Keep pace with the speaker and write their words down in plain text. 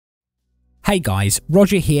Hey guys,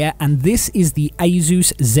 Roger here, and this is the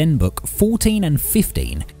Asus Zenbook 14 and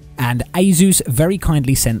 15, and Asus very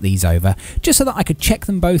kindly sent these over just so that I could check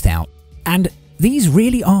them both out, and these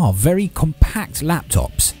really are very compact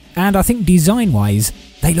laptops, and I think design-wise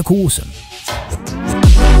they look awesome.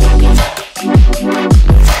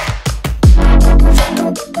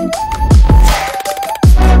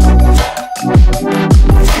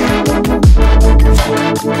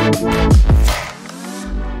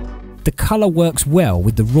 The colour works well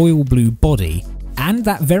with the royal blue body and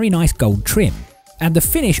that very nice gold trim, and the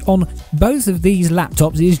finish on both of these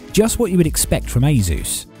laptops is just what you would expect from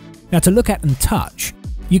Asus. Now, to look at and touch,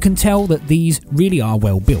 you can tell that these really are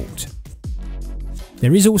well built.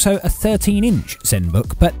 There is also a 13-inch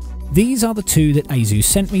Zenbook, but these are the two that Asus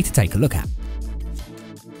sent me to take a look at.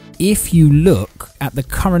 If you look at the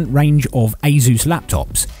current range of Asus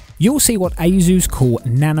laptops, you'll see what Asus call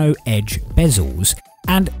nano-edge bezels,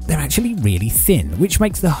 and they're actually really thin, which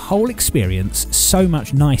makes the whole experience so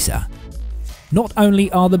much nicer. Not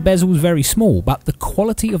only are the bezels very small, but the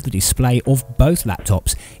quality of the display of both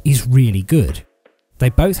laptops is really good. They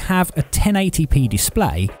both have a 1080p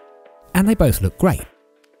display, and they both look great.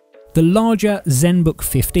 The larger Zenbook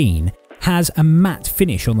 15 has a matte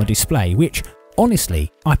finish on the display, which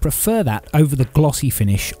honestly, I prefer that over the glossy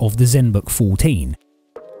finish of the Zenbook 14.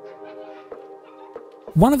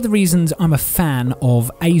 One of the reasons I'm a fan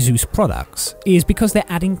of Asus products is because they're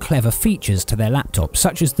adding clever features to their laptops,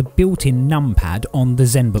 such as the built-in Numpad on the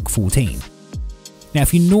Zenbook 14. Now,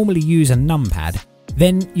 if you normally use a Numpad,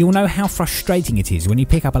 then you'll know how frustrating it is when you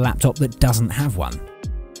pick up a laptop that doesn't have one.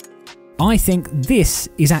 I think this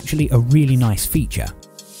is actually a really nice feature.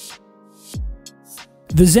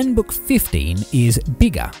 The Zenbook 15 is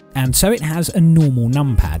bigger, and so it has a normal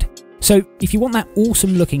Numpad. So if you want that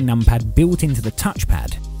awesome looking numpad built into the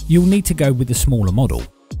touchpad, you'll need to go with the smaller model.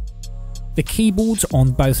 The keyboards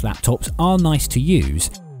on both laptops are nice to use,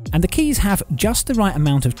 and the keys have just the right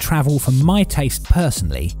amount of travel for my taste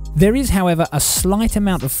personally. There is, however, a slight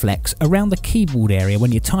amount of flex around the keyboard area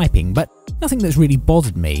when you're typing, but nothing that's really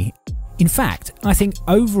bothered me. In fact, I think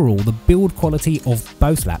overall the build quality of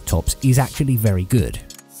both laptops is actually very good.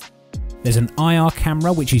 There's an IR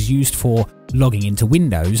camera which is used for logging into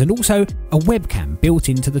Windows, and also a webcam built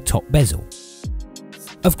into the top bezel.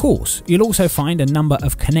 Of course, you'll also find a number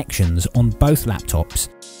of connections on both laptops,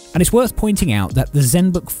 and it's worth pointing out that the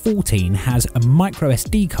Zenbook 14 has a micro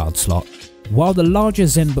SD card slot, while the larger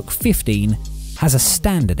Zenbook 15 has a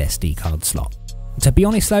standard SD card slot. To be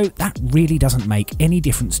honest though, that really doesn't make any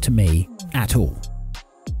difference to me at all.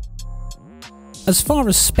 As far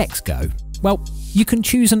as specs go, well, you can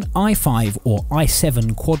choose an i5 or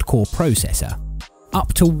i7 quad-core processor,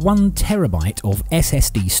 up to 1TB of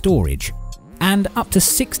SSD storage, and up to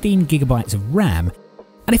 16GB of RAM,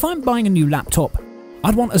 and if I'm buying a new laptop,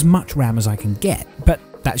 I'd want as much RAM as I can get, but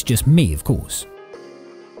that's just me, of course.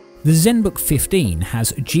 The Zenbook 15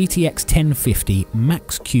 has GTX 1050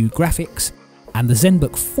 Max-Q graphics, and the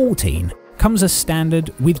Zenbook 14 comes as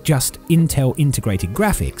standard with just Intel integrated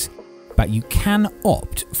graphics, but you can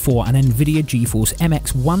opt for an NVIDIA GeForce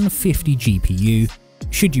MX 150 GPU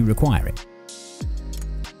should you require it.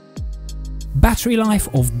 Battery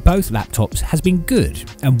life of both laptops has been good,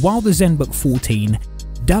 and while the Zenbook 14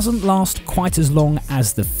 doesn't last quite as long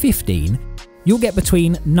as the 15, you'll get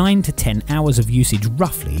between 9 to 10 hours of usage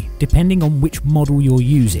roughly, depending on which model you're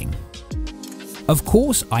using. Of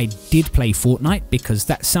course, I did play Fortnite because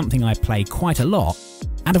that's something I play quite a lot,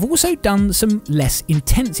 and I've also done some less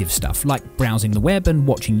intensive stuff like browsing the web and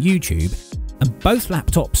watching YouTube, and both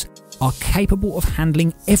laptops are capable of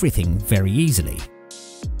handling everything very easily.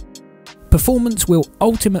 Performance will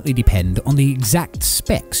ultimately depend on the exact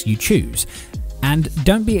specs you choose, and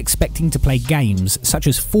don't be expecting to play games such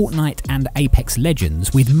as Fortnite and Apex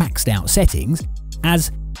Legends with maxed out settings,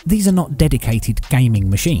 as these are not dedicated gaming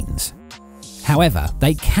machines. However,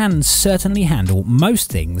 they can certainly handle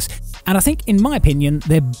most things, and I think, in my opinion,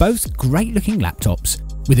 they're both great looking laptops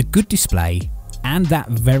with a good display and that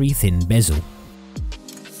very thin bezel.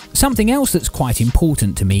 Something else that's quite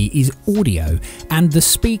important to me is audio, and the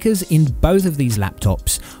speakers in both of these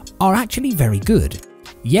laptops are actually very good.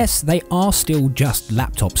 Yes, they are still just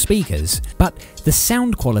laptop speakers, but the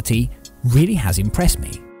sound quality really has impressed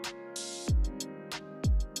me.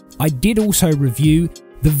 I did also review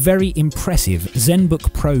the very impressive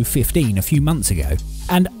Zenbook Pro 15 a few months ago,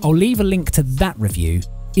 and I'll leave a link to that review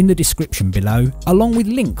in the description below, along with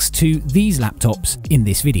links to these laptops in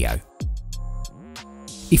this video.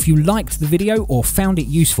 If you liked the video or found it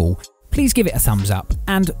useful, please give it a thumbs up,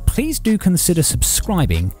 and please do consider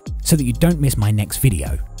subscribing so that you don't miss my next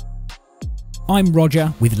video. I'm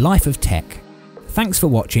Roger with Life of Tech. Thanks for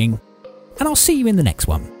watching, and I'll see you in the next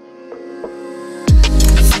one.